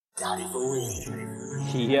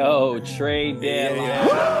Yo, trade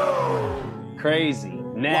deadline. Crazy.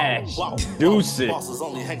 Nash. Deuces. Bosses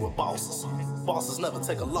only hang with bosses. Bosses never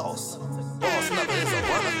take a loss. Boss never is a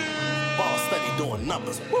runner. Boss steady doing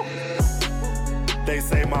numbers. Woo. They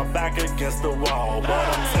say my back against the wall, but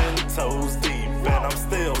I'm 10 toes deep and I'm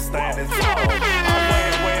still standing tall.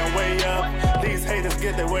 I'm way up. These haters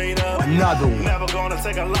get their weight up. Another one. Never gonna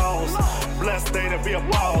take a loss. Blessed day to be a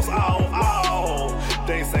boss. Oh.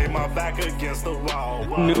 They say my back against the wall.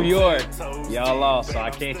 New York. Y'all lost, so I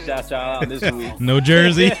can't shout y'all out this week. No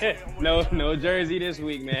jersey? No jersey this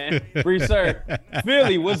week, man. Free sir.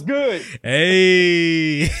 Philly, what's good?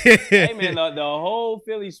 Hey. Hey, man, the whole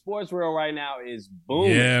Philly sports world right now is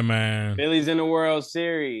booming. Yeah, man. Philly's in the World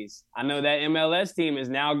Series. I know that MLS team is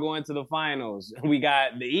now going to the finals. We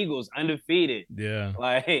got the Eagles undefeated. Yeah.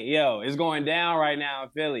 Like, yo, it's going down right now in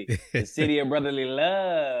Philly. The city of brotherly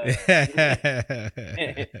love.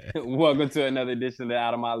 Welcome to another edition of the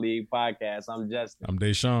Out of My League podcast. I'm Justin. I'm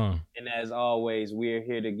Deshaun. And as always, we're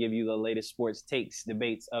here to give you the latest sports takes,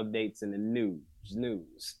 debates, updates, and the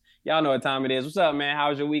news. Y'all know what time it is. What's up, man? How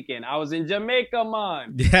was your weekend? I was in Jamaica,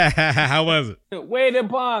 man. Yeah, how was it? Way the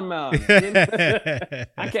pond, man.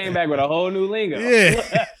 I came back with a whole new lingo.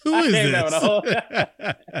 Yeah. Who is this? Back with a whole...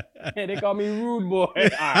 Yeah, they call me rude boy. All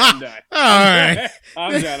right, I'm done. All right.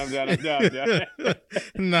 I'm done.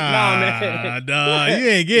 Nah, man. Nah, you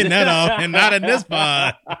ain't getting that off, and not in this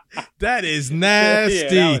pod. That is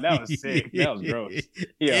nasty. Yeah, that was sick. That was gross.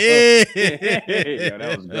 Yeah. Yo,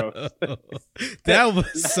 that was gross. That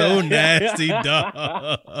was so nasty,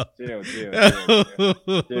 dog.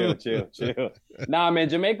 Chill. Nah, man,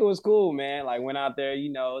 Jamaica was cool, man. Like, went out there,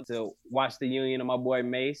 to watch the union of my boy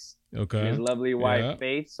Mace. Okay. His lovely wife,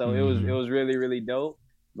 Faith. So it was really, really dope.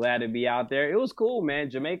 Glad to be out there. It was cool, man.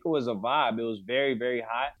 Jamaica was a vibe. It was very, very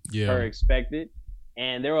hot. Yeah. Per expected.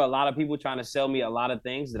 And there were a lot of people trying to sell me a lot of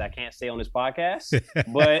things that I can't say on this podcast.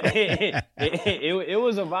 But it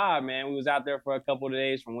was a vibe, man. We was out there for a couple of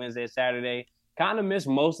days from Wednesday to Saturday. Kind of missed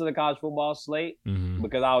most of the college football slate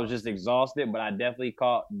because I was just exhausted, but I definitely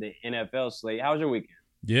caught the NFL slate. How was your weekend?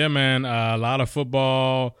 Yeah, man. A lot of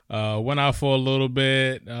football. Went out for a little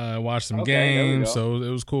bit. Watched some games. So it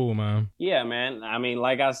was cool, man. Yeah, man. I mean,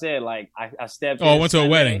 like I said, I stepped. I went to a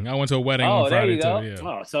wedding. I went to a wedding on Friday too. Yeah.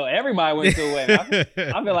 Oh, so everybody went to a wedding.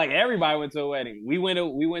 I feel like everybody went to a wedding. We went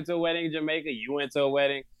to a wedding in Jamaica. You went to a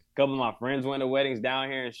wedding. A couple of my friends went to weddings down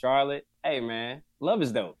here in Charlotte. Hey, man, love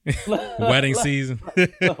is dope. Wedding season.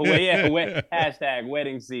 Hashtag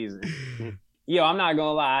wedding season. Yo, I'm not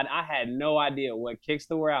gonna lie. I had no idea what kicks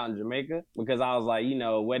to wear out in Jamaica because I was like,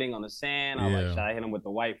 wedding on the sand. I was like, should I hit him with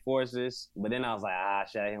the white forces? But then I was like,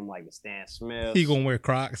 should I hit him like the Stan Smith? He gonna wear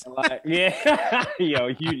Crocs? Like, yeah. Yo,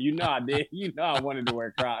 you know I did. You know I wanted to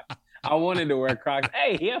wear Crocs.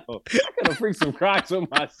 Hey, yo, I could have freaked some Crocs with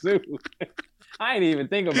my suit. I ain't even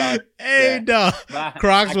think about it. Hey, dog.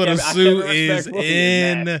 Crocs with a suit is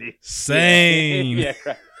insane.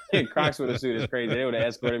 Yeah, Crocs with a suit is crazy. They would have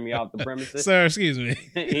escorted me off the premises. Sir, excuse me.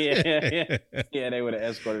 Yeah, they would have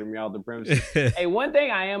escorted me off the premises. Hey, one thing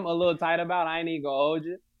I am a little tight about, I ain't even gonna hold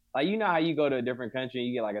you. Like, you know how you go to a different country and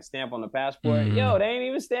you get like a stamp on the passport? Yo, they ain't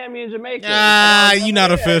even stamp me in Jamaica. You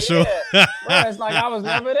not official. Yeah. Bro, it's like I was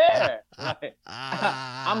never there. Like,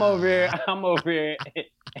 I'm over here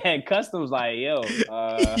and customs like, yo,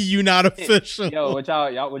 you not official. Yo, what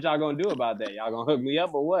y'all gonna do about that? Y'all gonna hook me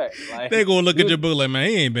up or what? Like, they gonna look at your book like, man,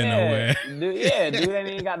 he ain't been nowhere. Dude, they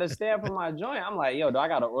ain't got the stamp on my joint. I'm like, yo, do I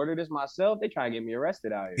gotta order this myself? They trying to get me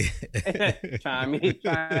arrested out here. trying to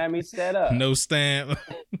have me set up. No stamp.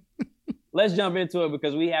 Let's jump into it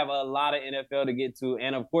because we have a lot of NFL to get to,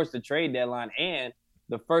 and of course the trade deadline and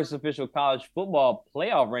the first official college football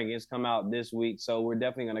playoff rankings come out this week. So we're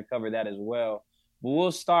definitely going to cover that as well. But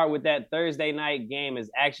we'll start with that Thursday night game as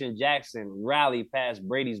Action Jackson rallied past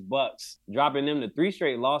Brady's Bucks, dropping them to 3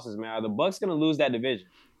 straight losses, man. Are the Bucks going to lose that division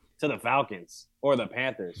to the Falcons or the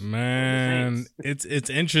Panthers? Man, it's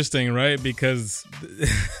interesting, right? Because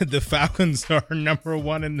the Falcons are number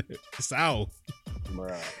 1 in the South.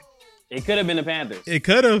 Bro. It could have been the Panthers. It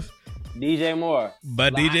could have. DJ Moore.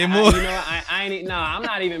 But DJ Moore. I'm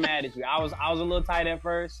not even mad at you. I was a little tight at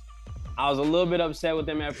first. I was a little bit upset with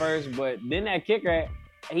him at first, but then that kicker,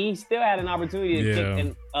 he still had an opportunity to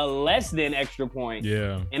kick a less than extra point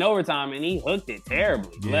in overtime, and he hooked it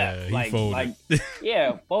terribly. Folded.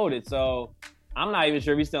 Folded. So I'm not even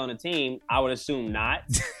sure if he's still on the team. I would assume not,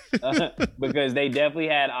 because they definitely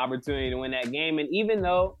had opportunity to win that game. And even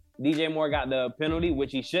though DJ Moore got the penalty,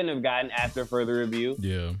 which he shouldn't have gotten after further review.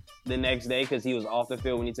 Yeah. The next day because he was off the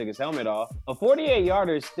field when he took his helmet off. A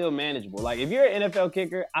 48-yarder is still manageable. Like, if you're an NFL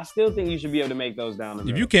kicker, I still think you should be able to make those down the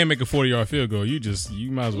middle. If you can't make a 40-yard field goal, you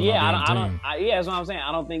might as well not be on the team. Yeah, that's what I'm saying.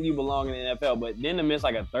 I don't think you belong in the NFL. But then to miss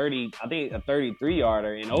like a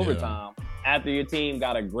 33-yarder in overtime after your team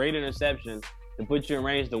got a great interception to put you in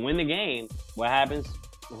range to win the game, what happens?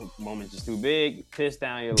 Moment's just too big. Piss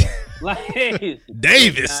down your leg. Like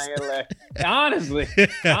Davis. Down your leg. Honestly.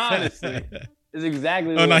 It's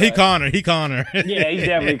exactly. Oh no, he Connor. Yeah, he's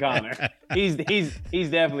definitely Connor. He's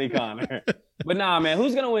definitely Connor. But nah, man,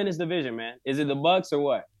 who's gonna win this division, man? Is it the Bucks or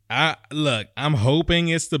what? I'm hoping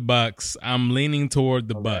it's the Bucks. I'm leaning toward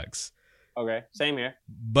the Bucks. Okay, same here.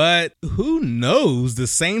 But who knows? The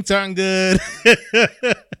Saints aren't good.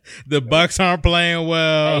 The Bucks aren't playing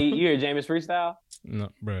well. Hey, you hear Jameis freestyle? No,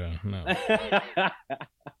 bro, no.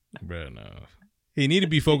 Bro, no. He need to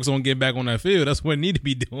be focused on getting back on that field. That's what he need to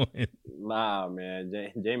be doing. Nah, man.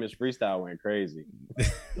 Jameis freestyle went crazy.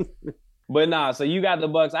 But nah, so you got the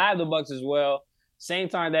Bucks. I have the Bucks as well.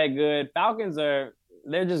 Saints aren't that good. Falcons they're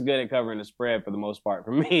just good at covering the spread for the most part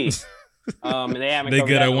for me. And they haven't. They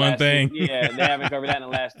good at one thing. They haven't covered that in the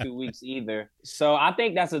last 2 weeks either. So I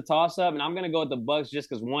think that's a toss-up, and I'm gonna go with the Bucks just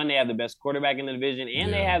because one, they have the best quarterback in the division,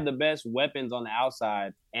 and they have the best weapons on the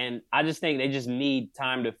outside. And I just think they just need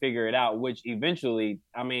time to figure it out. Which eventually,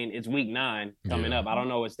 I mean, it's week 9 coming up. I don't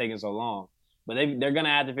know what's taking so long, but they're gonna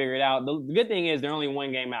have to figure it out. The good thing is they're only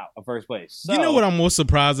one game out of first place. So, you know what I'm most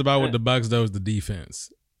surprised about with the Bucks though is the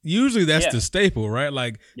defense. Usually that's the staple, right?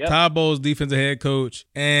 Like Todd Bowles, defensive head coach,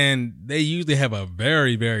 and they usually have a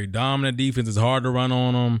very, very dominant defense. It's hard to run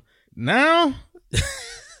on them. Now,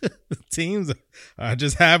 teams are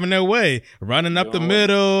just having their way, running up the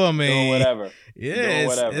middle. I mean, doing whatever.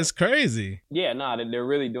 Yeah, it's crazy. Yeah, no, they're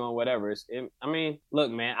really doing whatever. I mean, look,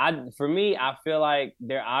 man, I feel like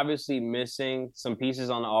they're obviously missing some pieces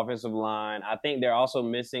on the offensive line. I think they're also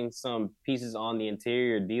missing some pieces on the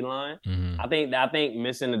interior D-line. Mm-hmm. I think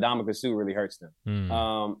missing Ndamukong Suh really hurts them.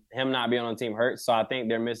 Mm-hmm. Him not being on the team hurts, so I think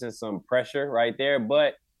they're missing some pressure right there.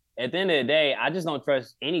 But at the end of the day, I just don't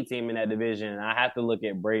trust any team in that division. I have to look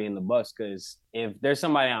at Brady and the Bucks because if there's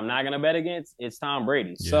somebody I'm not going to bet against, it's Tom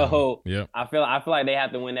Brady. Yeah. So yep. I feel like they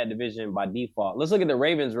have to win that division by default. Let's look at the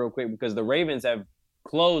Ravens real quick because the Ravens have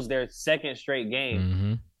closed their second straight game.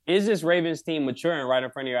 Mm-hmm. Is this Ravens team maturing right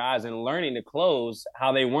in front of your eyes and learning to close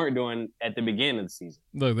how they weren't doing at the beginning of the season?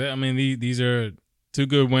 Look, I mean, these are 2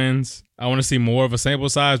 good wins. I want to see more of a sample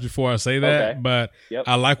size before I say that, but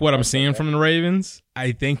I like what I'm seeing from the Ravens.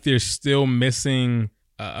 I think they're still missing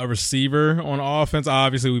a receiver on offense.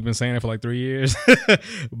 Obviously, we've been saying it for like 3 years,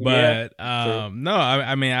 but no,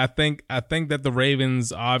 I mean, I think that the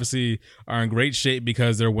Ravens obviously are in great shape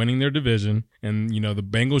because they're winning their division, and you know the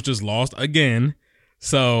Bengals just lost again,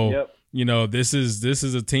 so. You know, this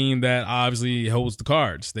is a team that obviously holds the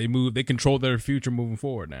cards. They control their future moving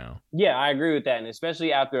forward now. Yeah, I agree with that. And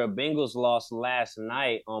especially after a Bengals loss last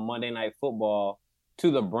night on Monday Night Football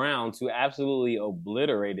to the Browns, who absolutely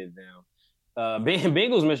obliterated them.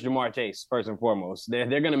 Bengals miss Jamar Chase, first and foremost. They're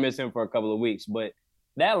going to miss him for a couple of weeks. But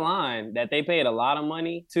that line that they paid a lot of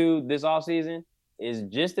money to this offseason is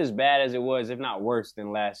just as bad as it was, if not worse,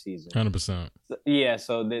 than last season. 100%.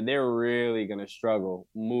 So they're really going to struggle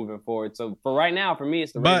moving forward. So for right now, for me,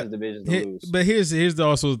 it's the Ravens division to lose. But here's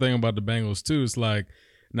also the thing about the Bengals, too. It's like,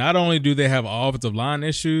 not only do they have offensive line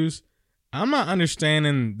issues, I'm not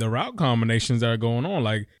understanding the route combinations that are going on.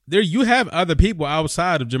 Like, you have other people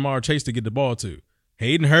outside of Jamar Chase to get the ball to.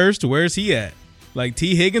 Hayden Hurst, where's he at? Like,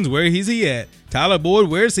 T. Higgins, where is he at? Tyler Boyd,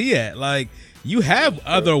 where's he at? Like, you have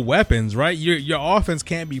other weapons, right? Your offense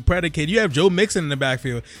can't be predicated. You have Joe Mixon in the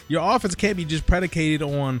backfield. Your offense can't be just predicated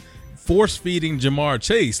on force-feeding Jamar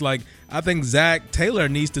Chase. Like, I think Zach Taylor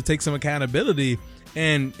needs to take some accountability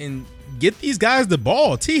and get these guys the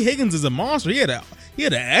ball. T. Higgins is a monster. He had an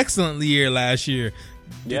excellent year last year.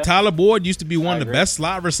 Yeah. Tyler Boyd used to be one of the best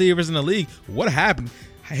slot receivers in the league. What happened?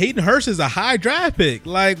 Hayden Hurst is a high draft pick.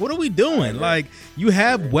 Like, what are we doing? Like, you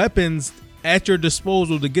have weapons at your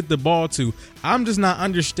disposal to get the ball to. I'm just not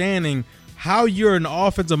understanding how you're an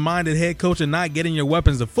offensive-minded head coach and not getting your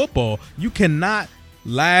weapons to football. You cannot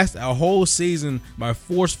last a whole season by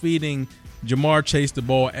force-feeding Jamar Chase the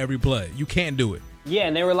ball every play. You can't do it. Yeah,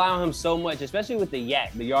 and they rely on him so much, especially with the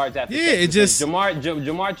yards after catch. It just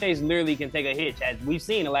Jamar Chase literally can take a hitch, as we've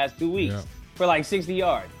seen the last 2 weeks. Yeah. For like 60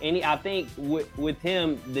 yards. And I think with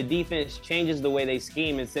him, the defense changes the way they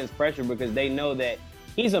scheme and sense pressure because they know that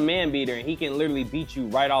he's a man beater and he can literally beat you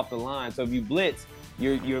right off the line. So if you blitz,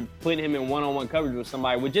 you're putting him in one-on-one coverage with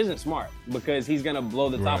somebody, which isn't smart because he's gonna blow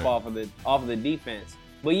the top off of the defense.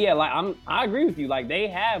 But yeah, like I agree with you. Like they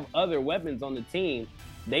have other weapons on the team.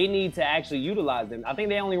 They need to actually utilize them. I think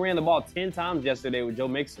they only ran the ball 10 times yesterday with Joe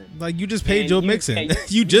Mixon. Like you just paid Joe Mixon.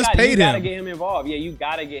 You paid him. You gotta get him involved. Yeah, you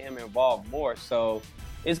gotta get him involved more. So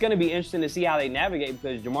it's gonna be interesting to see how they navigate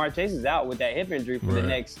because Jamar Chase is out with that hip injury for the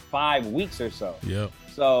next 5 weeks or so. Yep.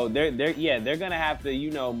 So they're gonna have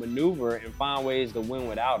to, maneuver and find ways to win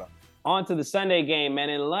without him. On to the Sunday game,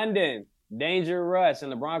 man. In London, Danger Russ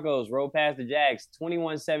and the Broncos rolled past the Jags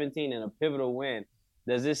 21-17 in a pivotal win.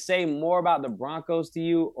 Does this say more about the Broncos to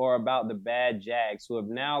you or about the bad Jags who have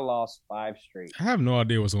now lost 5 straight? I have no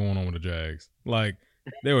idea what's going on with the Jags. Like,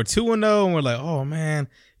 they were 2-0 and we're like, oh, man,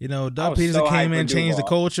 Doug Peterson came in, changed the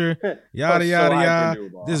culture, yada, yada, yada.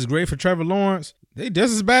 This is great for Trevor Lawrence. They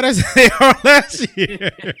just as bad as they are last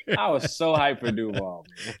year. I was so hyped for Duval,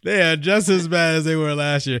 man. They are just as bad as they were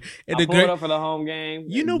last year. And I pulled up for the home game.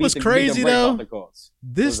 You know what's crazy, though?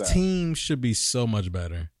 This team should be so much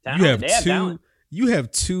better. You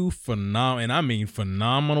have two phenomenal, and I mean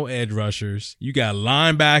phenomenal edge rushers. You got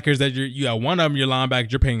linebackers that you got one of them, your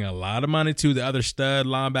linebackers, you're paying a lot of money to. The other stud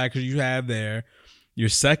linebackers you have there. Your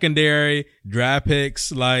secondary draft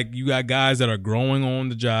picks, like you got guys that are growing on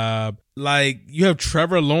the job. Like you have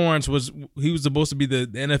Trevor Lawrence he was supposed to be the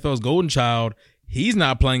NFL's golden child. He's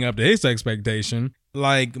not playing up to his expectation.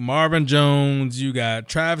 Like Marvin Jones, you got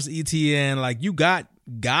Travis Etienne, like you got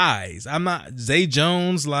guys. Zay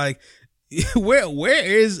Jones, like where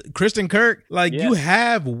is Christian Kirk? Like you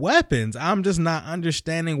have weapons. I'm just not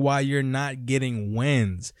understanding why you're not getting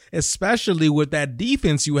wins, especially with that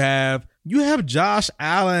defense you have. You have Josh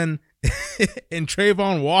Allen and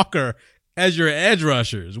Trayvon Walker as your edge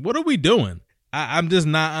rushers. What are we doing? I'm just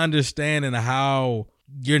not understanding how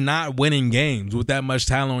you're not winning games with that much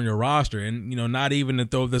talent on your roster. And, not even to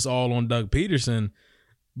throw this all on Doug Peterson,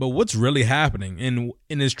 but what's really happening? And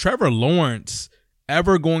is Trevor Lawrence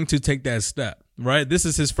ever going to take that step, right? This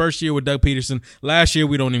is his first year with Doug Peterson. Last year,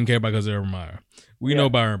 we don't even care about because of Urban Meyer. We know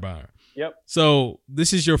about Urban Meyer. Yep. So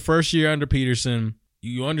this is your first year under Peterson.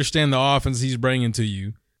 You understand the offense he's bringing to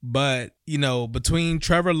you. But, between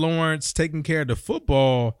Trevor Lawrence taking care of the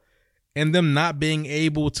football and them not being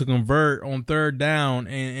able to convert on third down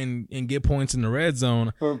and get points in the red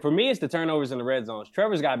zone. For me, it's the turnovers in the red zones.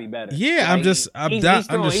 Trevor's got to be better. Yeah, like, he's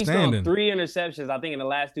understanding. He's thrown 3 interceptions, I think, in the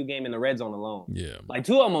last 2 games in the red zone alone. Yeah. Like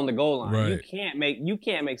 2 of them on the goal line. Right. You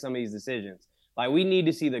can't make some of these decisions. Like we need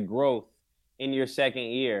to see the growth in your second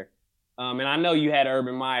year. And I know you had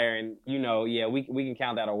Urban Meyer and, we can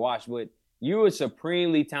count that a wash, but you were a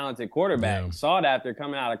supremely talented quarterback. Yeah. Sought after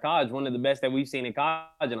coming out of college, one of the best that we've seen in college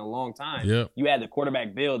in a long time. Yep. You had the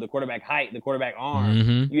quarterback build, the quarterback height, the quarterback arm.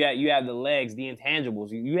 Mm-hmm. You have the legs, the intangibles.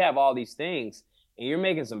 You have all these things, and you're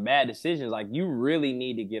making some bad decisions. Like, you really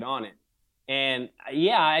need to get on it. And,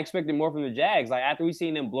 I expected more from the Jags. Like, after we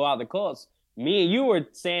seen them blow out the Colts, me and you were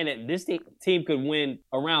saying that this team could win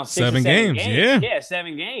around 6 or 7 games. Yeah,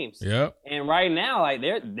 7 games. Yep. And right now, like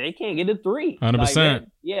they can't get to 3. 100%.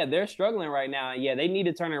 Like they're struggling right now. Yeah, they need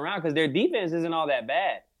to turn it around because their defense isn't all that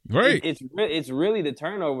bad. Right. It's really the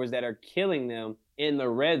turnovers that are killing them in the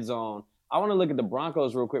red zone. I want to look at the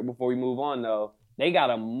Broncos real quick before we move on, though. They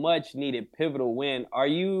got a much-needed pivotal win. Are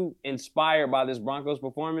you inspired by this Broncos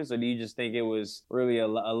performance, or do you just think it was really a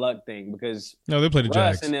luck thing? Because no, they played the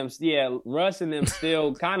Jags. Russ and them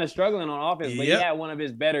still kind of struggling on offense, but he had one of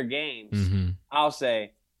his better games, I'll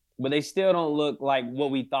say. But they still don't look like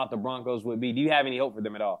what we thought the Broncos would be. Do you have any hope for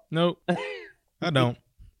them at all? Nope, I don't.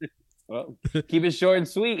 Well, keep it short and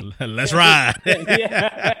sweet. Let's ride.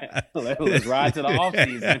 Let's ride to the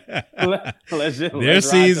offseason. Their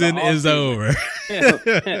season is over.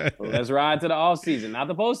 Let's ride to the offseason. Not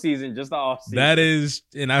the postseason, just the offseason. That is,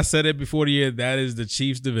 and I said it before the year, that is the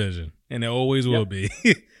Chiefs division. And it always will be.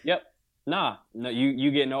 Yep. No,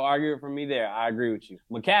 you get no argument from me there. I agree with you.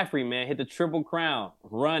 McCaffrey, man, hit the triple crown,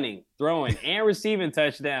 running, throwing, and receiving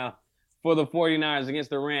touchdown for the 49ers against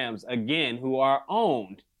the Rams, again, who are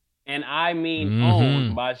owned. And I mean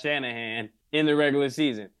owned by Shanahan in the regular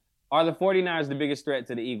season. Are the 49ers the biggest threat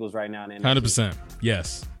to the Eagles right now in the NFC? 100%.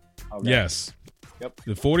 Yes. Okay. Yes. Yep.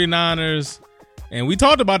 The 49ers, and we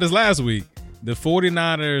talked about this last week, the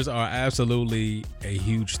 49ers are absolutely a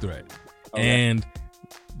huge threat. Okay. And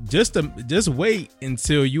just wait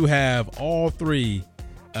until you have all 3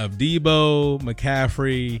 of Debo,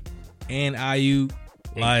 McCaffrey, and Ayuk,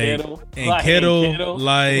 and Kittle.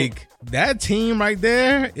 That team right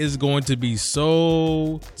there is going to be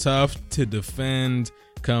so tough to defend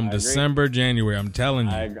come December, January. I'm telling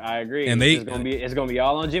you. I agree. And it's gonna be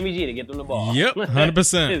all on Jimmy G to get them the ball. Yep,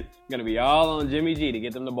 100%. It's gonna be all on Jimmy G to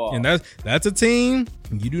get them the ball. And that's a team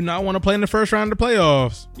you do not want to play in the first round of the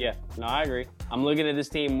playoffs. Yeah, no, I agree. I'm looking at this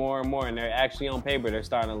team more and more, and they're actually on paper, they're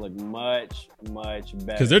starting to look much, much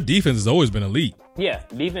better. Because their defense has always been elite. Yeah,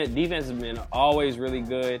 defense has been always really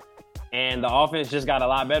good. And the offense just got a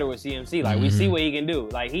lot better with CMC. Like, we see what he can do.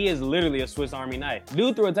 Like, he is literally a Swiss Army knife.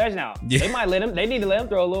 Dude threw a touchdown. Yeah. They need to let him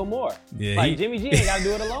throw a little more. Yeah, like, Jimmy G ain't got to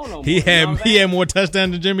do it alone no more. He had more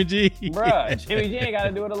touchdowns than Jimmy G. Bruh, Jimmy G ain't got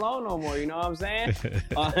to do it alone no more. You know what I'm saying?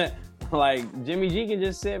 Like, Jimmy G can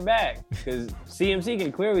just sit back because CMC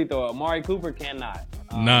can clearly throw it. Amari Cooper cannot.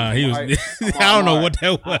 He was. I don't know what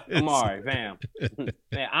that was. Amari, fam.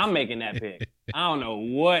 Man, I'm making that pick. I don't know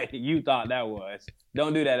what you thought that was.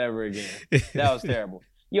 Don't do that ever again. That was terrible.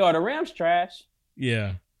 Yo, the Rams trash.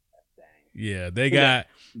 Yeah. Dang. Yeah, they got.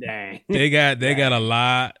 Dang. They got a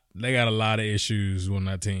lot. They got a lot of issues on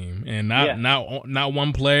that team, and not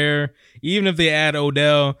one player. Even if they add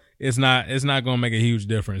Odell, it's not going to make a huge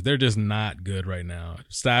difference. They're just not good right now.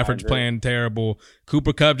 Stafford's playing terrible.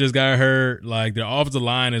 Cooper Kupp just got hurt. Like, their offensive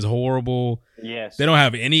line is horrible. Yes, they don't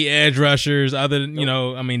have any edge rushers other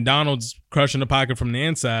than Donald's crushing the pocket from the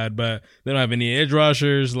inside, but they don't have any edge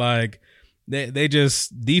rushers. Like, they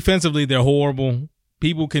just defensively they're horrible.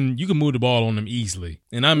 You can move the ball on them easily,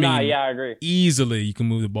 and I agree. Easily, you can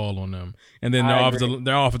move the ball on them, and then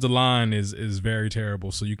their offensive line is very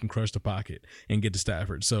terrible. So you can crush the pocket and get to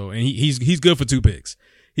Stafford. So, and he's good for 2 picks.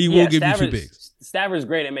 He will give you 2 picks. Stafford's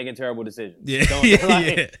great at making terrible decisions. Yeah,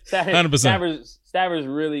 100%. Stafford's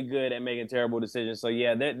really good at making terrible decisions. So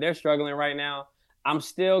yeah, they're struggling right now. I'm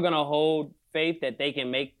still gonna hold faith that they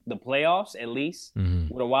can make the playoffs at least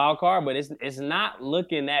with a wild card, but it's not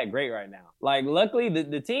looking that great right now. Like, luckily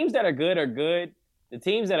the teams that are good are good. The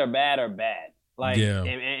teams that are bad are bad. Like,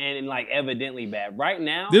 and like evidently bad. Right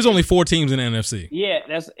now, there's only 4 teams in the NFC. Yeah,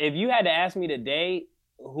 if you had to ask me today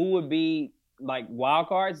who would be like wild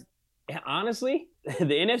cards, honestly, the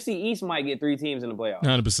NFC East might get 3 teams in the playoffs.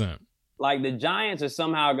 100%. Like, the Giants are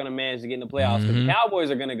somehow going to manage to get in the playoffs because the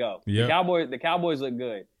Cowboys are going to go. Yep. The Cowboys look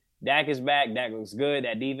good. Dak is back. Dak looks good.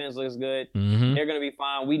 That defense looks good. They're going to be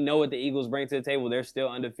fine. We know what the Eagles bring to the table. They're still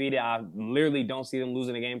undefeated. I literally don't see them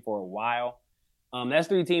losing a game for a while. That's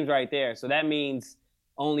 3 teams right there. So that means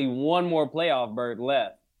only one more playoff berth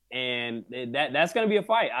left. And that's going to be a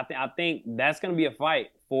fight. I think that's going to be a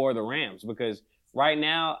fight for the Rams because right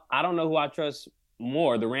now, I don't know who I trust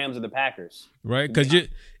more, the Rams or the Packers. Right? Because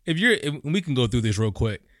if we can go through this real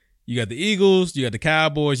quick. You got the Eagles, you got the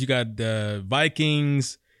Cowboys, you got the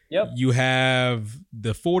Vikings. Yep. You have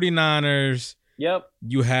the 49ers. Yep.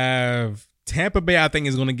 You have Tampa Bay, I think,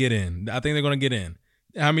 is going to get in. I think they're going to get in.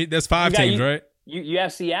 I mean, that's 5 teams, right? You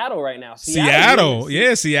have Seattle right now. Seattle.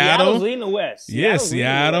 Seattle's leading the West.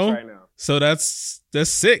 Seattle. Right now. So that's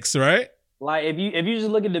 6, right? Like, if you just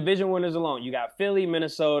look at division winners alone, you got Philly,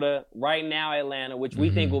 Minnesota, right now Atlanta, which we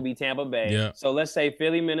think will be Tampa Bay. Yeah. So let's say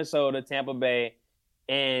Philly, Minnesota, Tampa Bay,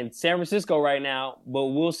 and San Francisco right now, but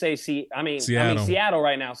we'll say Seattle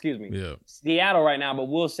right now, excuse me. Yeah. Seattle right now, but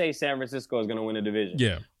we'll say San Francisco is going to win the division.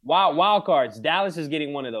 Yeah. Wild cards, Dallas is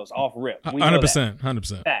getting one of those off rip.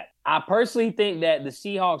 100%. I personally think that the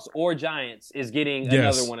Seahawks or Giants is getting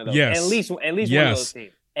another one of those. Yes. At least one of those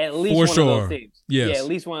teams. At least For one sure. of those teams. Yes. Yeah, at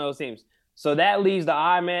least one of those teams. So that leaves the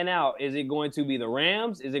odd man out. Is it going to be the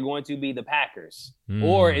Rams? Is it going to be the Packers?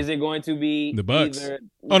 Or is it going to be the Bucks?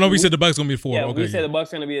 We said the Bucks going to be 4. Yeah, okay, we said the Bucks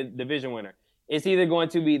going to be a division winner. It's either going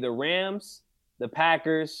to be the Rams, the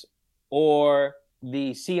Packers, or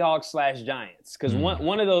the Seahawks/Giants. Because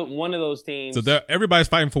one of those teams. So everybody's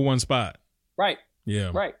fighting for one spot. Right.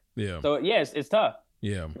 Yeah. Right. Yeah. So yes, it's tough.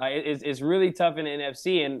 Yeah. Like it's really tough in the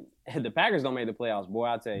NFC, and the Packers don't make the playoffs, boy.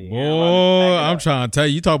 I'll tell you. Boy, I'm trying to tell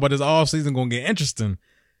you. You talk about this all season going to get interesting.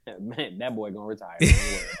 Man, that boy gonna retire.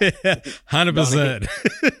 100%.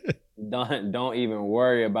 Don't even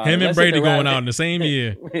worry about him and Brady going out in the same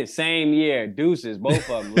year. Same year, deuces, both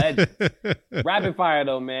of them, legends. Rapid fire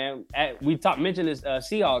though, man. We mentioned this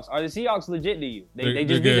Seahawks. Are the Seahawks legit to you? They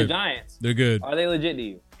just beat the Giants. They're good. Are they legit to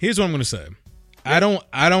you? Here's what I'm gonna say.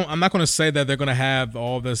 I'm not gonna say that they're gonna have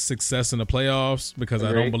all the success in the playoffs because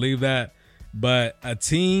I don't believe that. But a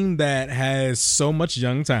team that has so much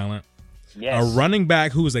young talent, a running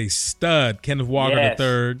back who's a stud, Kenneth Walker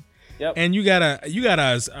III. Yep. And you got a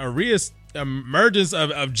emergence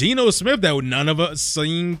of Geno Smith that none of us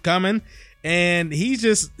seen coming, and he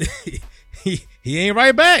just he ain't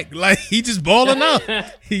right back. Like, he just balling up.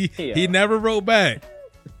 He never wrote back.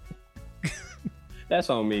 That's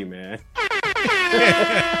on me, man.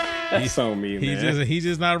 That's on me, man. He's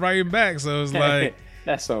just not writing back. So it's like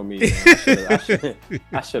That's on me, man.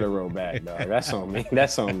 I should have wrote back, dog. That's on me.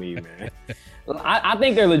 That's on me, man. I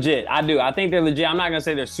think they're legit. I do. I think they're legit. I'm not gonna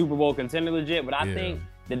say they're Super Bowl contender legit, but I think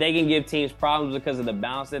that they can give teams problems because of the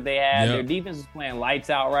balance that they have. Their defense is playing lights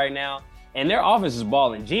out right now, and their offense is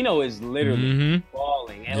balling. Geno is literally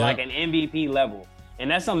balling at like an MVP level. And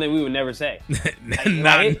that's something we would never say.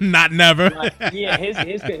 Not never.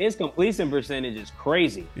 His completion percentage is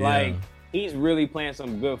crazy. Like, he's really playing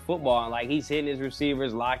some good football. And, like, he's hitting his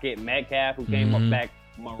receivers, Lockett, Metcalf, who came up back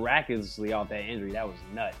miraculously off that injury. That was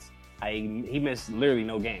nuts. He missed literally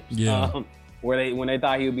no games. Yeah. When they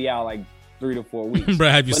thought he would be out, like, 3 to 4 weeks. Bro,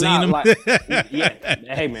 have you seen him?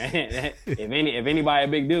 Hey man, if anybody a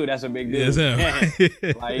big dude, that's a big dude.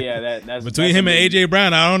 Yes, that's between him and AJ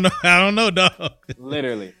Brown. I don't know, dog.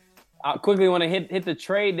 Literally. I quickly want to hit the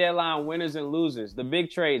trade deadline winners and losers. The big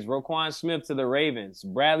trades: Roquan Smith to the Ravens,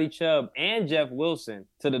 Bradley Chubb and Jeff Wilson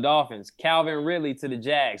to the Dolphins, Calvin Ridley to the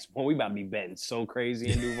Jags. Boy, we about to be betting so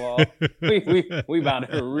crazy in Duval. we about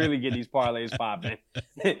to really get these parlays popping.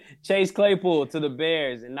 Chase Claypool to the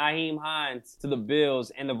Bears and Nyheim Hines to the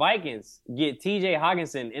Bills, and the Vikings get TJ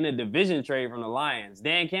Hawkinson in a division trade from the Lions.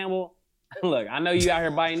 Dan Campbell, look, I know you out here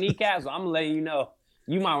biting kneecaps, so I'm letting you know.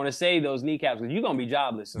 You might want to save those kneecaps because you're going to be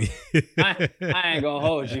jobless soon. I ain't going to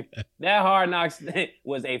hold you. That Hard Knocks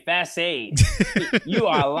was a facade. You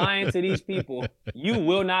are lying to these people. You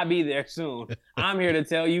will not be there soon. I'm here to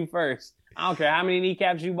tell you first. I don't care how many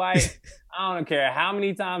kneecaps you bite. I don't care how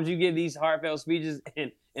many times you give these heartfelt speeches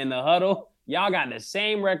in the huddle. Y'all got the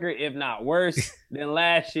same record, if not worse, than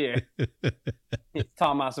last year.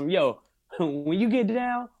 Talking about some, when you get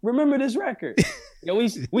down, remember this record. Yo,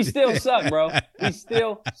 we still suck, bro. We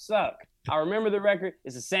still suck. I remember the record.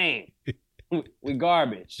 It's the same. We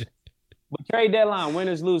garbage. But trade deadline,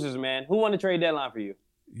 winners, losers, man. Who won the trade deadline for you?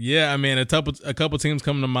 Yeah, I mean, a couple teams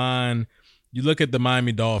come to mind. You look at the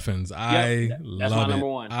Miami Dolphins. That's my number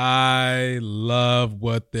one. I love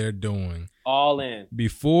what they're doing. All in.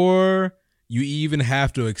 Before you even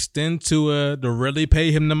have to extend Tua to really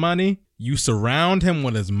pay him the money, you surround him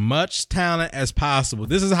with as much talent as possible.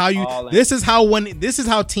 This is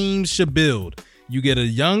how teams should build. You get a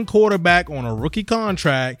young quarterback on a rookie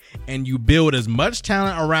contract, and you build as much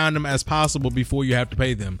talent around them as possible before you have to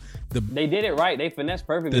pay them. They did it right. They finessed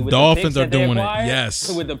perfectly. The Dolphins are doing it.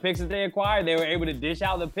 Yes. With the picks that they acquired, they were able to dish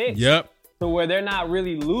out the picks. Yep. So where they're not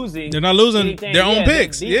really losing. They're not losing their own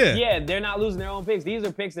picks. They're not losing their own picks. These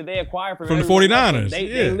are picks that they acquired from the 49ers.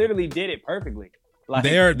 They literally did it perfectly. Like,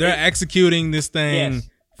 they're executing this thing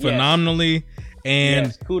phenomenally.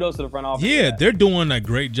 And kudos to the front office. Yeah, they're doing a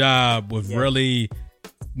great job with really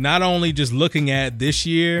not only just looking at this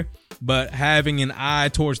year, but having an eye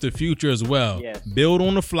towards the future as well. Yes. Build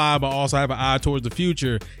on the fly, but also have an eye towards the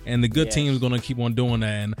future. And the good team is going to keep on doing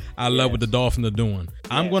that. And I love what the Dolphins are doing.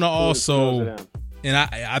 I'm going to also, and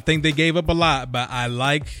I think they gave up a lot, but I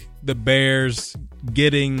like the Bears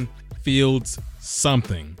getting Fields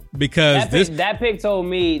something. Because that pick told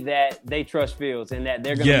me that they trust Fields and that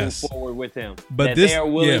they're going to move forward with him. But they are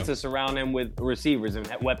willing to surround him with receivers and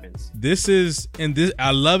weapons.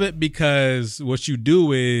 I love it because what you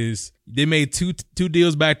do is they made two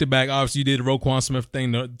deals back to back. Obviously, you did the Roquan Smith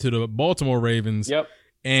thing to the Baltimore Ravens. Yep.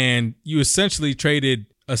 And you essentially traded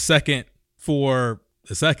a second for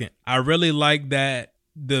a second. I really like that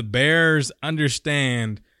the Bears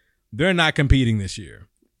understand they're not competing this year.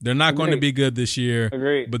 They're not going to be good this year.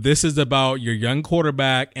 Agreed. But this is about your young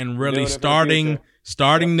quarterback and really starting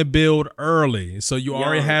to build early. So you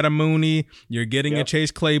already had a Mooney. You're getting a Chase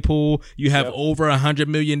Claypool. You have over $100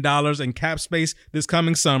 million in cap space this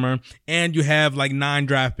coming summer. And you have like 9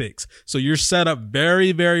 draft picks. So you're set up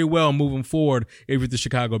very, very well moving forward if you're the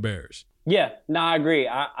Chicago Bears. Yeah, no, I agree.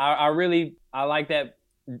 I like that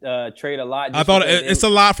trade a lot. I thought it's a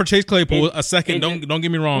lot for Chase Claypool. Don't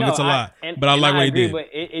get me wrong, it's a lot. But I like what he did. But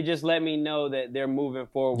it just let me know that they're moving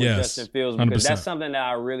forward with Justin Fields because 100%. That's something that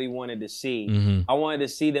I really wanted to see. Mm-hmm. I wanted to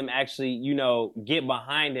see them actually, get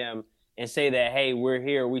behind him and say that, hey, we're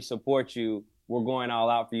here, we support you, we're going all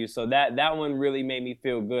out for you. So that one really made me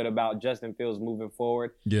feel good about Justin Fields moving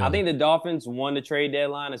forward. Yeah. I think the Dolphins won the trade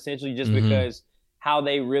deadline essentially just because how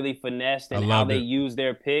they really finessed and how they used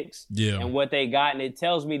their picks and what they got. And it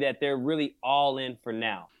tells me that they're really all in for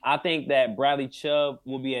now. I think that Bradley Chubb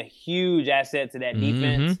will be a huge asset to that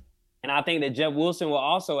defense. And I think that Jeff Wilson will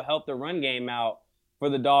also help the run game out for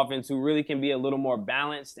the Dolphins, who really can be a little more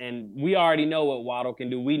balanced. And we already know what Waddle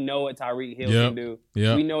can do. We know what Tyreek Hill can do.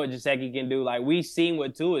 Yep. We know what Gesicki can do. Like, we've seen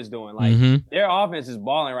what Tua is doing. Like, their offense is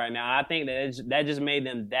balling right now. I think that just made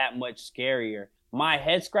them that much scarier. My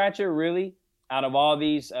head scratcher, really, out of all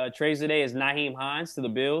these trades today is Nyheim Hines to the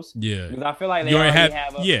Bills. Yeah. Because I feel like they you already already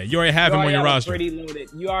have you already have him on your roster.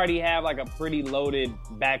 You already have like a pretty loaded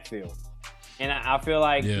backfield. And I feel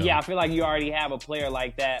like, I feel like you already have a player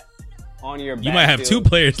like that on your backfield. You might have 2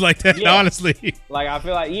 players like that, honestly. Like, I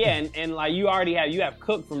feel like, and like you already have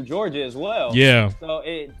Cook from Georgia as well. Yeah. So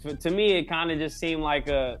to me, it kind of just seemed like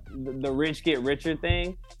the rich get richer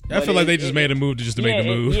thing. I feel like they just made a move to make the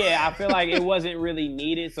move. I feel like it wasn't really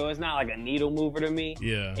needed, so it's not like a needle mover to me.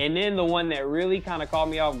 Yeah. And then the one that really kind of caught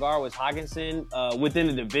me off guard was Hockenson within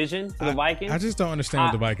the division to the Vikings. I just don't understand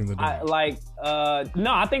what the Vikings are doing.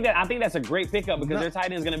 I think that's a great pickup because their tight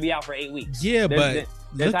end is going to be out for 8 weeks. Yeah, but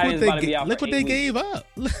look what they gave up.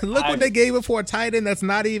 Look what they gave up for a tight end that's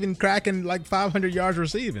not even cracking like 500 yards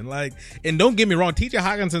receiving. Like, and don't get me wrong, T.J.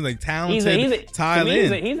 Hockenson's a talented tight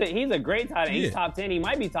end. He's a great tight end. He's top 10. He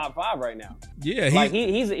might be top 5 right now. Yeah,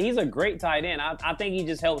 he's a great tight end. I think he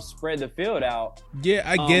just helps spread the field out. Yeah,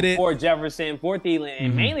 I get it. For Jefferson, for Thielen,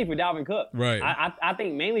 and mainly for Dalvin Cook. Right. I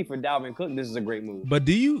think mainly for Dalvin Cook, this is a great move. But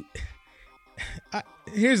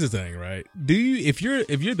here's the thing, right? If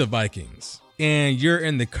you're the Vikings and you're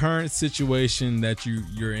in the current situation that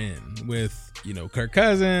you're in with, Kirk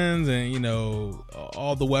Cousins and,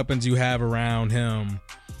 all the weapons you have around him.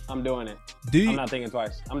 I'm doing it. I'm not thinking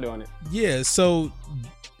twice. I'm doing it. Yeah. So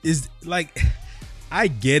is like, I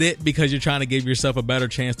get it because you're trying to give yourself a better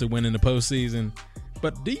chance to win in the postseason,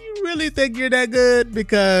 but do you really think you're that good?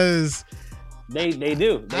 Because they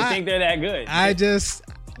do. They think they're that good.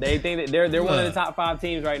 They think that they're one of the top 5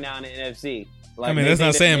 teams right now in the NFC. Like, I mean, that's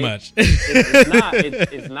not saying much.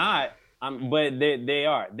 It's not. But they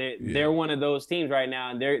are. They're one of those teams right now,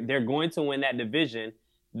 and they're going to win that division.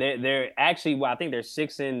 They're actually, I think they're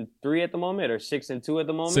 6-3 at the moment, or 6-2 at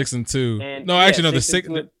the moment. 6-2. And, no, actually, no. They're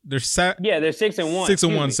 6-1. They're 6-1.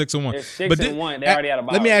 6-1. They're 6-1. They already had a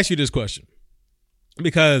bye. Let me ask you this question,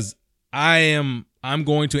 because I'm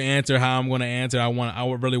going to answer how I'm going to answer. I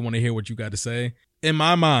would really want to hear what you got to say. In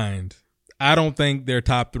my mind, I don't think they're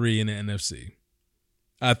top 3 in the NFC.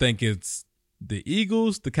 I think it's the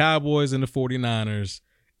Eagles, the Cowboys, and the 49ers,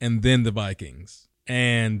 and then the Vikings.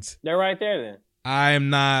 And they're right there then. I'm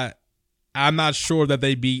not sure that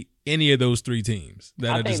they beat any of those 3 teams.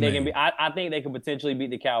 I think they could potentially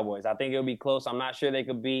beat the Cowboys. I think it'll be close. I'm not sure they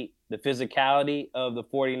could beat the physicality of the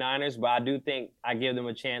 49ers, but I do think I give them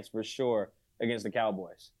a chance for sure against the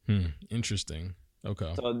Cowboys. Interesting.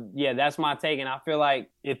 Okay. So, yeah, that's my take. And I feel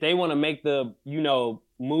like if they want to make the,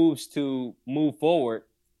 moves to move forward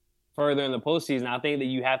further in the postseason, I think that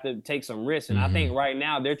you have to take some risks. And I think right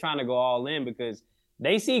now they're trying to go all in because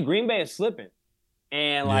they see Green Bay is slipping.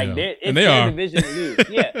 And, it's their division to lose.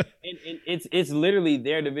 Yeah. And it's literally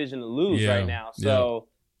their division to lose right now. So,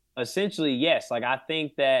 essentially, yes. Like, I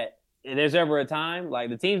think that if there's ever a time,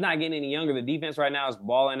 like, the team's not getting any younger. The defense right now is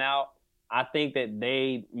balling out. I think that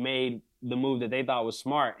they made the move that they thought was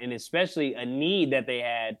smart, and especially a need that they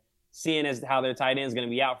had, seeing as how their tight end is going to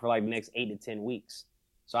be out for like the next 8 to 10 weeks.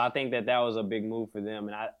 So I think that was a big move for them,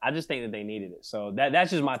 and I just think that they needed it. So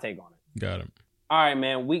that's just my take on it. Got it. All right,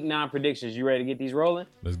 man. Week 9 predictions. You ready to get these rolling?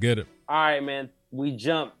 Let's get it. All right, man. We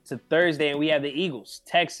jump to Thursday, and we have the Eagles,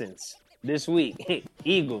 Texans this week.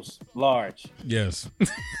 Eagles, large. Yes.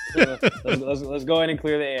 Let's go ahead and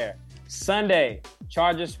clear the air. Sunday,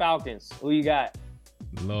 Chargers, Falcons. Who you got?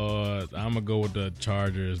 Lord, I'm gonna go with the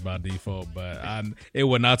Chargers by default, but it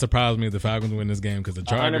would not surprise me if the Falcons win this game because the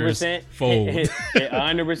Chargers 100%, fold.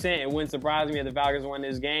 100%. It wouldn't surprise me if the Falcons win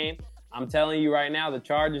this game. I'm telling you right now, the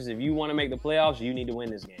Chargers, if you want to make the playoffs, you need to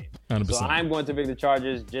win this game. 100%. So I'm going to pick the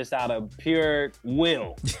Chargers just out of pure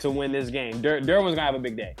will to win this game. Derwin's going to have a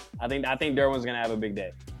big day. I think Derwin's going to have a big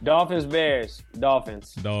day. Dolphins, Bears.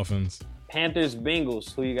 Dolphins. Panthers,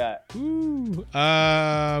 Bengals. Who you got?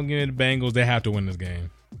 I'm giving the Bengals. They have to win this game.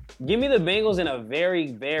 Give me the Bengals in a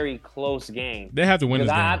very, very close game. They have to win this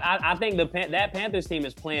game. I think that Panthers team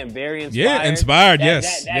is playing very inspired. Yeah, inspired.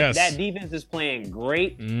 Yes. That defense is playing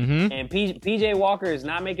great. Mm-hmm. And PJ Walker is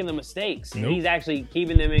not making the mistakes. And he's actually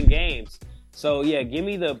keeping them in games. So, yeah, give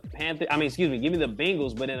me the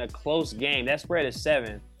Bengals, but in a close game. That spread is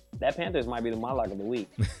 7. That Panthers might be my lock of the week.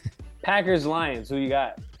 Packers, Lions. Who you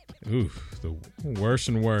got? Oof, the worst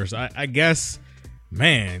and worst. I guess,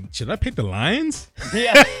 man, should I pick the Lions?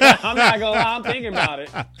 Yeah, I'm not gonna lie. I'm thinking about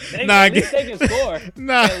it. At least they can score.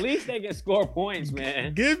 At least they can score points,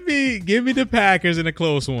 man. Give me the Packers in a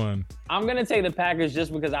close one. I'm gonna take the Packers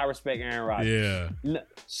just because I respect Aaron Rodgers. Yeah.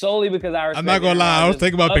 Solely because I respect. I'm not gonna lie. I was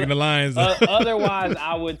thinking about picking the Lions. Otherwise,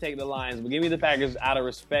 I would take the Lions. But give me the Packers out of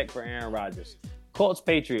respect for Aaron Rodgers. Colts,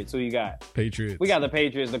 Patriots. Who you got? Patriots. We got the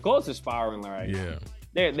Patriots. The Colts are spiraling right now. Yeah.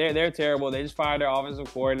 they're terrible. They just fired their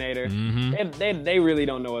offensive coordinator. Mm-hmm. They really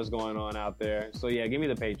don't know what's going on out there. So yeah, give me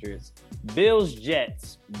the Patriots. Bills,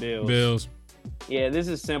 Jets. Bills. Yeah, this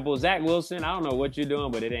is simple. Zach Wilson, I don't know what you're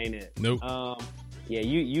doing, but it ain't it. Nope. Yeah,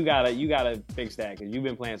 you gotta fix that because you've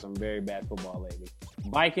been playing some very bad football lately.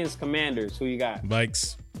 Vikings, Commanders. Who you got?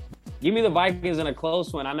 Vikes. Give me the Vikings in a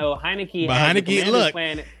close one. I know Heineke.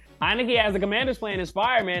 Heineke has the Commanders playing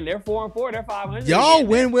Inspire, man. They're 4-4. They're 500. Y'all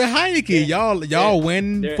win with Heineke. Y'all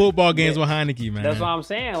win football games with Heineke, man. That's what I'm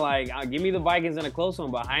saying. Like, give me the Vikings in a close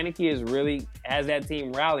one, but Heineke has that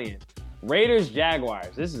team rallying. Raiders,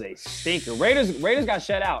 Jaguars. This is a stinker. Raiders got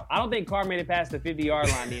shut out. I don't think Carr made it past the 50-yard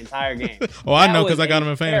line the entire game. I know because I got him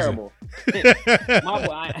in fantasy.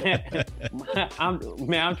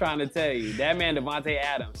 I'm trying to tell you, that man Devontae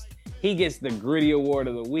Adams, he gets the gritty award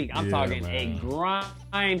of the week. I'm talking a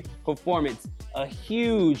grind performance, a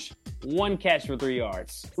huge one catch for 3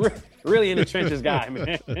 yards. Really in the trenches guy,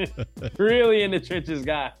 man. Really in the trenches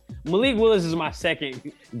guy. Malik Willis is my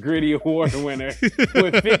second gritty award winner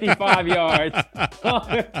with 55 yards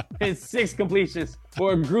and 6 completions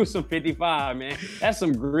for a gruesome 55, man. That's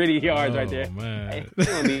some gritty yards right there. Man. Hey, he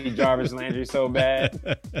don't need Jarvis Landry so bad.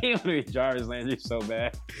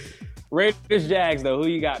 Raiders, Jags, though. Who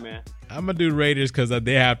you got, man? I'm gonna do Raiders because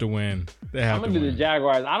they have to win. I'm gonna do the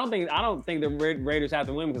Jaguars. I don't think the Raiders have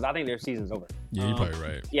to win because I think their season's over. Yeah, you're probably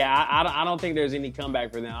right. Yeah, I don't think there's any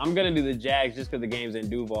comeback for them. I'm gonna do the Jags just because the game's in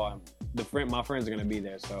Duval. My friends are gonna be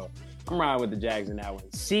there, so I'm riding with the Jags in that one.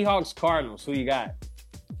 Seahawks, Cardinals. Who you got?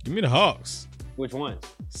 Give me the Hawks. Which ones?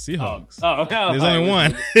 Seahawks. There's only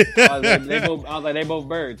one. I was like, they both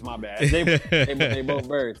birds. My bad. They both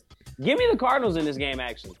birds. Give me the Cardinals in this game,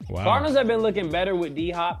 actually. Wow. Cardinals have been looking better with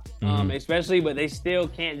D-Hop, especially, but they still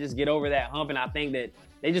can't just get over that hump, and I think that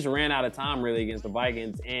they just ran out of time, really, against the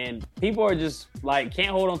Vikings, and people are just, like, can't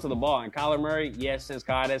hold on to the ball. And Kyler Murray, yes, since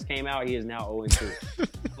Cades came out, he is now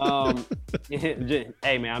 0-2.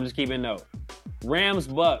 Hey, man, I'm just keeping note. Rams,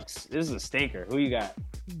 Bucks. This is a stinker. Who you got?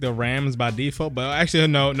 The Rams by default, but actually,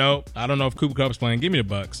 no. I don't know if Cooper Kupp's playing. Give me the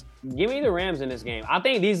Bucks. Give me the Rams in this game. I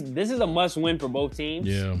think this is a must-win for both teams.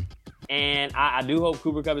 Yeah. And I do hope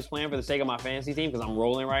Cooper Kupp is playing for the sake of my fantasy team because I'm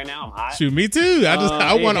rolling right now. I'm hot. Shoot, me too.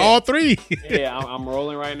 I won all 3. Yeah, I'm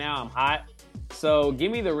rolling right now. I'm hot. So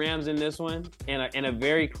give me the Rams in this one in a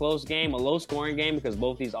very close game, a low-scoring game because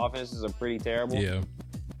both these offenses are pretty terrible. Yeah.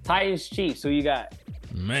 Titans, Chiefs. Who you got?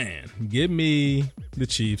 Man, give me the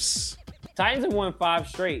Chiefs. Titans have won 5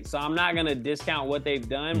 straight, so I'm not going to discount what they've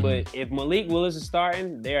done. But if Malik Willis is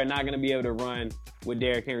starting, they are not going to be able to run with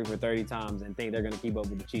Derrick Henry for 30 times and think they're going to keep up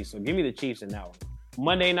with the Chiefs. So give me the Chiefs in that one.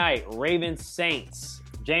 Monday night, Ravens, Saints.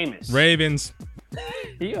 Jameis. Ravens.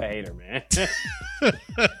 You a hater, man.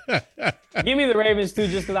 Give me the Ravens, too,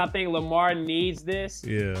 just because I think Lamar needs this.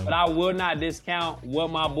 Yeah. But I will not discount what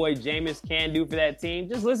my boy Jameis can do for that team.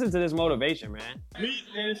 Just listen to this motivation, man. Meet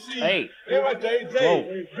and see. Hey.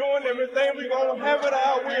 JJ. Doing everything. We going to have it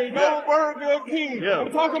out. We no Burger King. Yeah.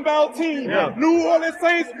 I'm talking about team. Yeah. New Orleans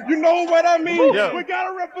Saints. You know what I mean? Yeah. We got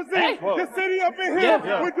to represent the city up in here.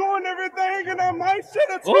 Yeah. We're doing everything, and I might shed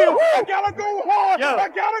a tear. I got to go hard. Yeah. I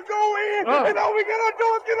got to go in. And all we got to do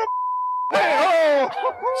is get a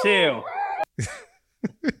chill.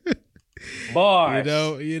 Bars.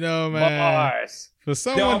 You know, man. Bars. For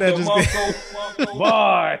someone that just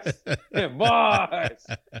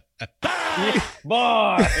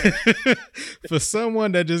bars. For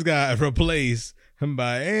someone that just got replaced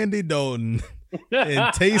by Andy Dalton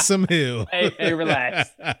and Taysom Hill. Hey,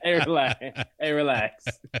 relax.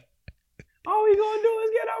 All we gonna do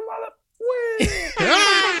is get our mother.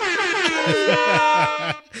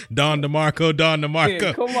 Don DeMarco.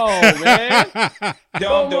 Yeah, come on, man.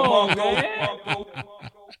 Don DeMarco.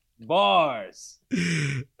 Bars.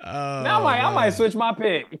 Now I might switch my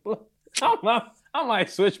pick. I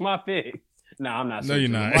might switch my pick. No, I'm not. No, you're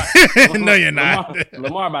not. No, you're not.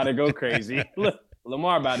 Lamar about to go crazy.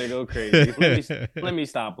 Lamar about to go crazy. Let me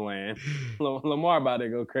stop playing. Lamar about to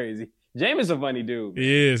go crazy. Jameis a funny dude. Man.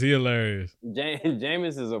 He is. He hilarious.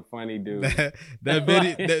 Jameis is a funny dude. That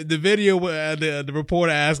video, the video where the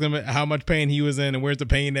reporter asked him how much pain he was in and where's the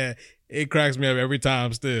pain at. It cracks me up every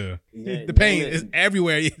time. Still, the pain is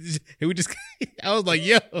everywhere. I was like,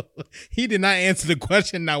 yo, he did not answer the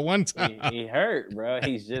question not one time. He hurt, bro.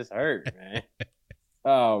 He's just hurt, man.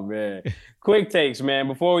 Oh, man. Quick takes, man.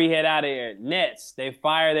 Before we head out of here, Nets, they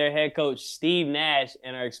fire their head coach, Steve Nash,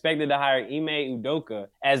 and are expected to hire Ime Udoka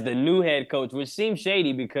as the new head coach, which seems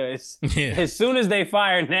shady because as soon as they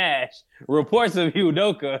fired Nash, reports of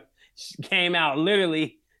Udoka came out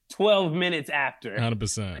literally 12 minutes after.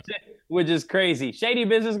 100%. Which is crazy. Shady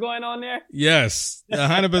business going on there? Yes,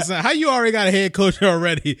 100%. How you already got a head coach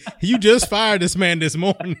already? You just fired this man this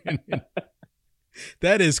morning.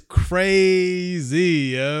 That is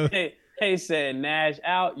crazy, yo. They said Nash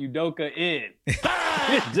out, Udoka in.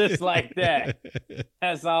 Just like that.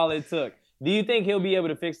 That's all it took. Do you think he'll be able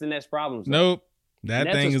to fix the Nets' problems? Nope.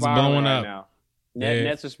 That thing is blowing up. Now.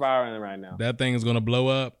 Nets are spiraling right now. That thing is going to blow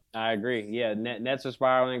up. I agree. Yeah, Nets are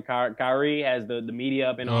spiraling. Kyrie has the media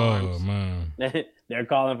up in arms. Oh, man. They're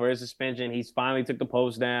calling for his suspension. He's finally took the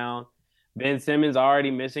post down. Ben Simmons already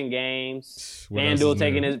missing games. FanDuel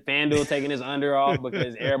taking his under off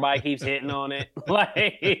because everybody keeps hitting on it.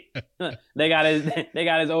 Like they got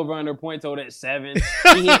his over under point total at 7.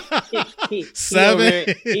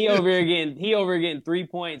 Seven. He over here getting 3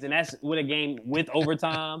 points, and that's with a game with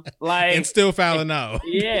overtime. Like and still fouling out.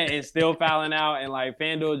 Yeah, and still fouling out, and like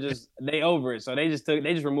FanDuel they over it, so they just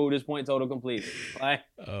removed his point total completely. Man.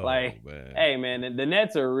 Hey man, the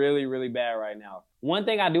Nets are really really bad right now. One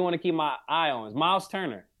thing I do want to keep my eye on is Miles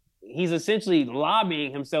Turner. He's essentially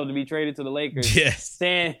lobbying himself to be traded to the Lakers. Yes.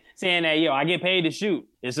 Saying that, yo, I get paid to shoot.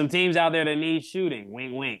 There's some teams out there that need shooting.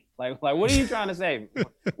 Wink, wink. Like, what are you trying to say?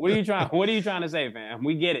 What are you trying to say, fam?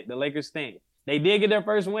 We get it. The Lakers stink. They did get their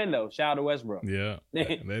first win, though. Shout out to Westbrook. Yeah.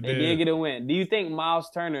 They did get a win. Do you think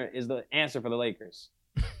Miles Turner is the answer for the Lakers?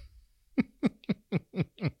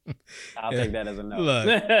 I'll take that as a no. Look,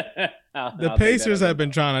 the Pacers have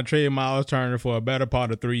been trying to trade Miles Turner for a better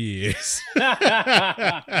part of 3 years.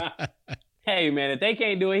 Hey, man, if they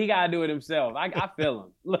can't do it, he got to do it himself. I feel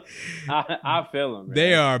him. Look, I feel him. Man.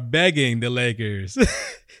 They are begging the Lakers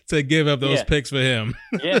to give up those picks for him.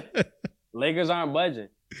 Yeah. Lakers aren't budging.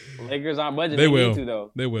 They will. Need to,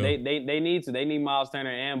 though. They will. They need to. They need Miles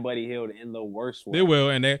Turner and Buddy Hield in the worst way. They will,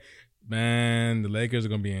 and the Lakers are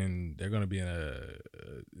going to be in. They're going to be in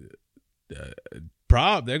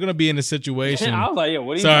they're going to be in a situation. I was like, yo,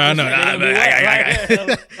 what are you? Sorry, I know.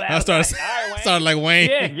 I started like Wayne.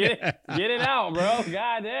 Yeah, get it out, bro.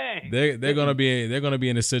 God dang. They're going to be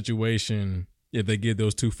in a situation if they get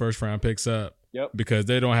those 2 first-round picks up. Yep. Because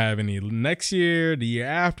they don't have any next year, the year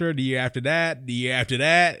after that, the year after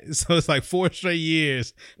that. So it's like 4 straight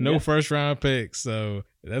years, no first-round picks. So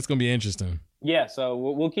that's going to be interesting. Yeah, so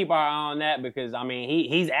we'll keep our eye on that because, I mean,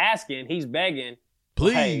 he's asking, he's begging.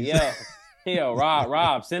 Please. Hey, yo,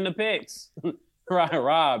 Rob, send the picks.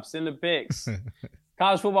 Rob, send the picks.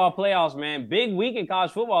 College football playoffs, man. Big week in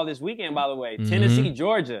college football this weekend, by the way. Mm-hmm. Tennessee,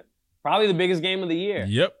 Georgia. Probably the biggest game of the year.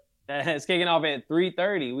 Yep. It's kicking off at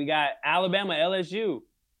 3:30. We got Alabama, LSU.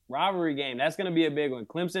 Rivalry game. That's going to be a big one.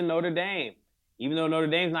 Clemson, Notre Dame. Even though Notre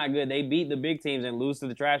Dame's not good, they beat the big teams and lose to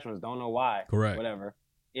the trash ones. Don't know why. Correct. Whatever.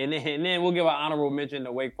 And then we'll give an honorable mention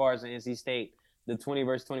to Wake Forest and NC State, the 20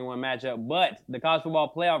 versus 21 matchup. But the college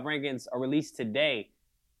football playoff rankings are released today.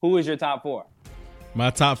 Who is your top 4? My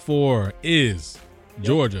top 4 is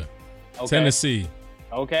Georgia, Tennessee,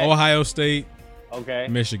 Ohio State,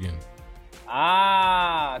 Michigan.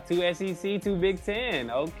 2 SEC, 2 Big Ten.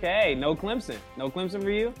 Okay, no Clemson. No Clemson for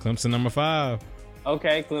you? Clemson number 5.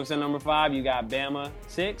 Okay, Clemson number 5. You got Bama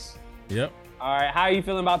 6. Yep. All right, how are you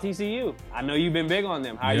feeling about TCU? I know you've been big on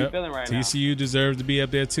them. How are you feeling right now? TCU deserves to be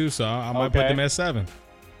up there too, so I might put them at 7.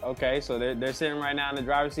 Okay, so they're sitting right now in the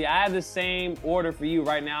driver's seat. I have the same order for you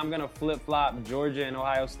right now. I'm going to flip-flop Georgia and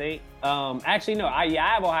Ohio State. Actually, no, I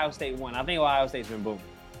have Ohio State 1. I think Ohio State's been booming.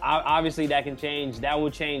 Obviously, that can change. That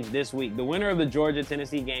will change this week. The winner of the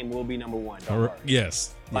Georgia-Tennessee game will be number 1.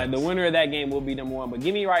 Yes. The winner of that game will be number 1. But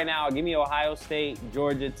give me Ohio State,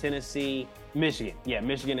 Georgia, Tennessee, Michigan. Yeah,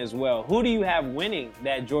 Michigan as well. Who do you have winning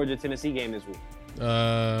that Georgia-Tennessee game this week?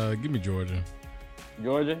 Give me Georgia.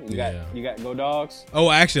 Georgia? You got Go Dogs? Oh,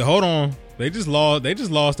 actually, hold on. They just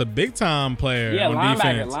lost a big time player on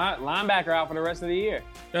defense. Linebacker out for the rest of the year.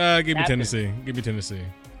 Give me Tennessee.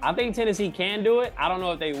 I think Tennessee can do it. I don't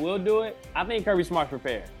know if they will do it. I think Kirby Smart's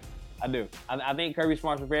prepared. I do. I think Kirby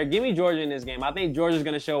Smart's prepared. Give me Georgia in this game. I think Georgia's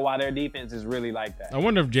going to show why their defense is really like that. I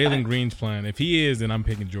wonder if Jalen Green's playing. If he is, then I'm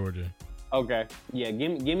picking Georgia. Okay. Yeah,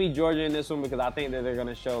 give me Georgia in this one because I think that they're going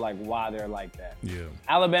to show like why they're like that. Yeah.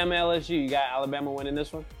 Alabama, LSU. You got Alabama winning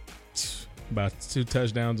this one? About 2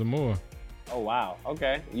 touchdowns or more. Oh, wow.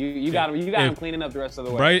 Okay. You got them cleaning up the rest of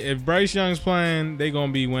the way. If Bryce Young's playing, they're going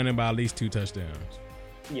to be winning by at least 2 touchdowns.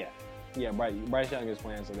 Yeah, Bryce Young is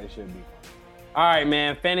playing, so they should be. All right,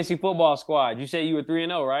 man. Fantasy football squad. You said you were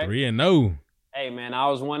 3-0, right? 3-0. Hey, man, I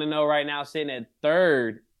was 1-0 right now, sitting at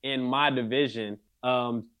 3rd in my division.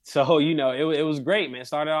 So, it was great, man.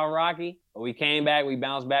 Started off rocky, but we came back, we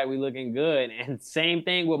bounced back, we looking good. And same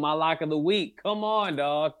thing with my lock of the week. Come on,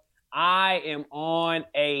 dog. I am on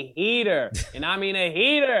a heater, and I mean a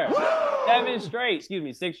heater. 6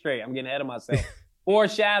 straight. I'm getting ahead of myself.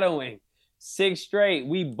 Foreshadowing. 6 straight.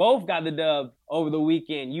 We both got the dub over the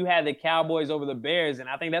weekend. You had the Cowboys over the Bears, and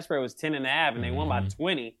I think that spread was 10.5, and they won by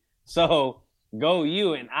 20. So go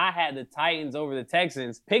you. And I had the Titans over the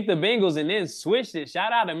Texans. Picked the Bengals and then switched it.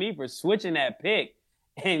 Shout out to me for switching that pick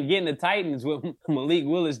and getting the Titans with Malik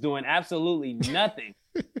Willis doing absolutely nothing.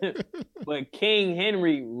 But King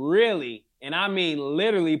Henry really, and I mean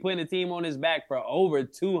literally, putting the team on his back for over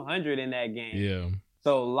 200 in that game. Yeah.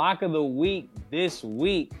 So lock of the week this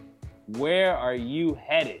week, where are you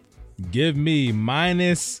headed? Give me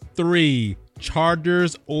 -3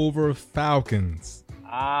 Chargers over Falcons.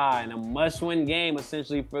 And a must-win game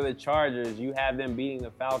essentially for the Chargers. You have them beating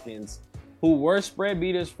the Falcons, who were spread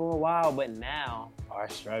beaters for a while, but now are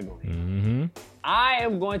struggling. Mm-hmm. I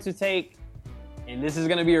am going to take, and this is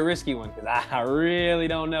going to be a risky one because I really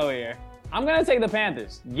don't know here. I'm going to take the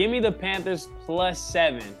Panthers. Give me the Panthers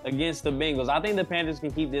 +7 against the Bengals. I think the Panthers can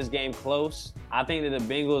keep this game close. I think that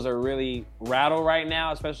the Bengals are really rattled right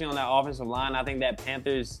now, especially on that offensive line. I think that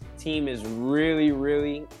Panthers team is really,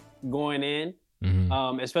 really going in,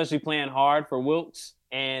 especially playing hard for Wilkes.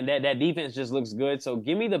 And that defense just looks good. So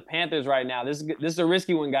give me the Panthers right now. This is a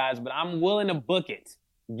risky one, guys, but I'm willing to book it.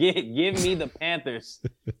 Give me the Panthers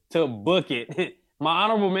to book it. My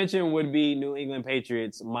honorable mention would be New England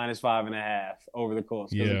Patriots -5.5 over the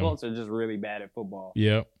Colts. Because the Colts are just really bad at football.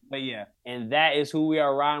 Yep. But yeah, and that is who we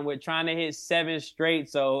are riding with, trying to hit 7 straight.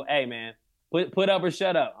 So, hey, man, put up or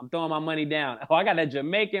shut up. I'm throwing my money down. Oh, I got that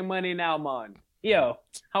Jamaican money now, man. Yo,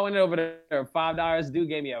 I went over there, $5. Dude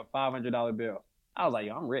gave me a $500 bill. I was like,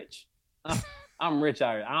 yo, I'm rich. I'm rich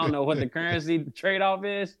out here. I don't know what the currency trade-off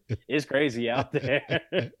is. It's crazy out there.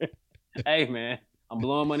 Hey, man, I'm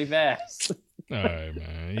blowing money fast. All right,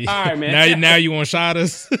 man. All right, man. Now you want to shot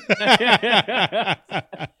us?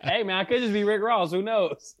 Hey, man, I could just be Rick Ross. Who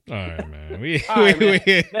knows? All right, man.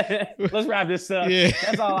 Let's wrap this up. Yeah.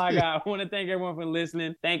 That's all I got. I want to thank everyone for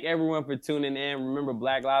listening. Thank everyone for tuning in. Remember,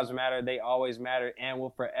 Black Lives Matter. They always matter and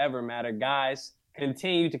will forever matter. Guys,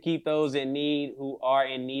 continue to keep those in need who are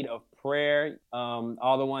in need of prayer.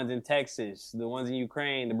 All the ones in Texas, the ones in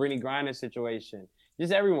Ukraine, the Brittany Griner situation.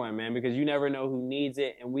 Just everyone, man, because you never know who needs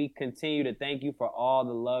it. And we continue to thank you for all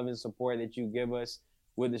the love and support that you give us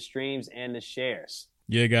with the streams and the shares.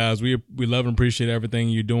 Yeah, guys, we love and appreciate everything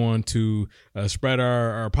you're doing to spread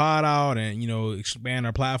our pod out and, expand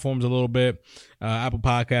our platforms a little bit. Apple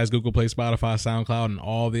Podcasts, Google Play, Spotify, SoundCloud, and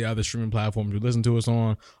all the other streaming platforms you listen to us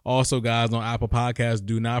on. Also, guys, on Apple Podcasts,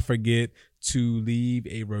 do not forget to leave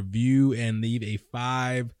a review and leave a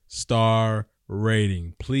 5-star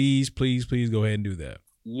rating. Please, please, please go ahead and do that.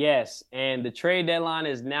 Yes, and the trade deadline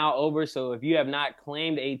is now over, so if you have not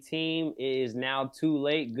claimed a team, it is now too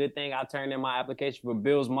late. Good thing I turned in my application for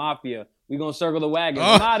Bills Mafia. We're going to circle the wagon.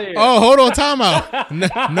 I'm out of here. Oh, hold on, time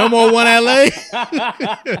out. No more One LA?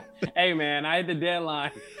 Hey, man, I hit the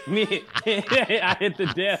deadline. I hit the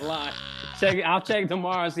deadline. I'll check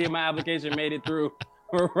tomorrow and see if my application made it through.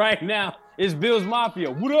 But right now, it's Bills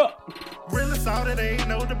Mafia. What up? Realest out, it ain't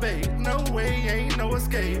no debate. No way, ain't no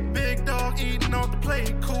escape. Big dog eating off the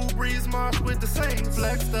plate. Cool breeze march with the Saints.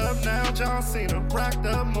 Flexed up now, John Cena. Racked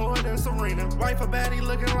up more than Serena. Wife a baddie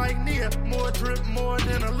looking like Nia. More drip, more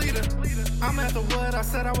than a leader. I'm at the what I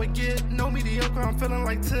said I would get. No mediocre, I'm feeling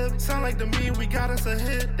like Tip. Sound like to me, we got us a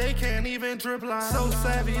hit. They can't even drip line. So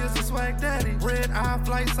savvy is a swag daddy. Red eye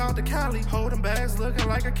flights out to Cali. Holding bags looking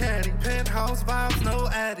like a caddy. Penthouse vibes, no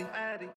addy.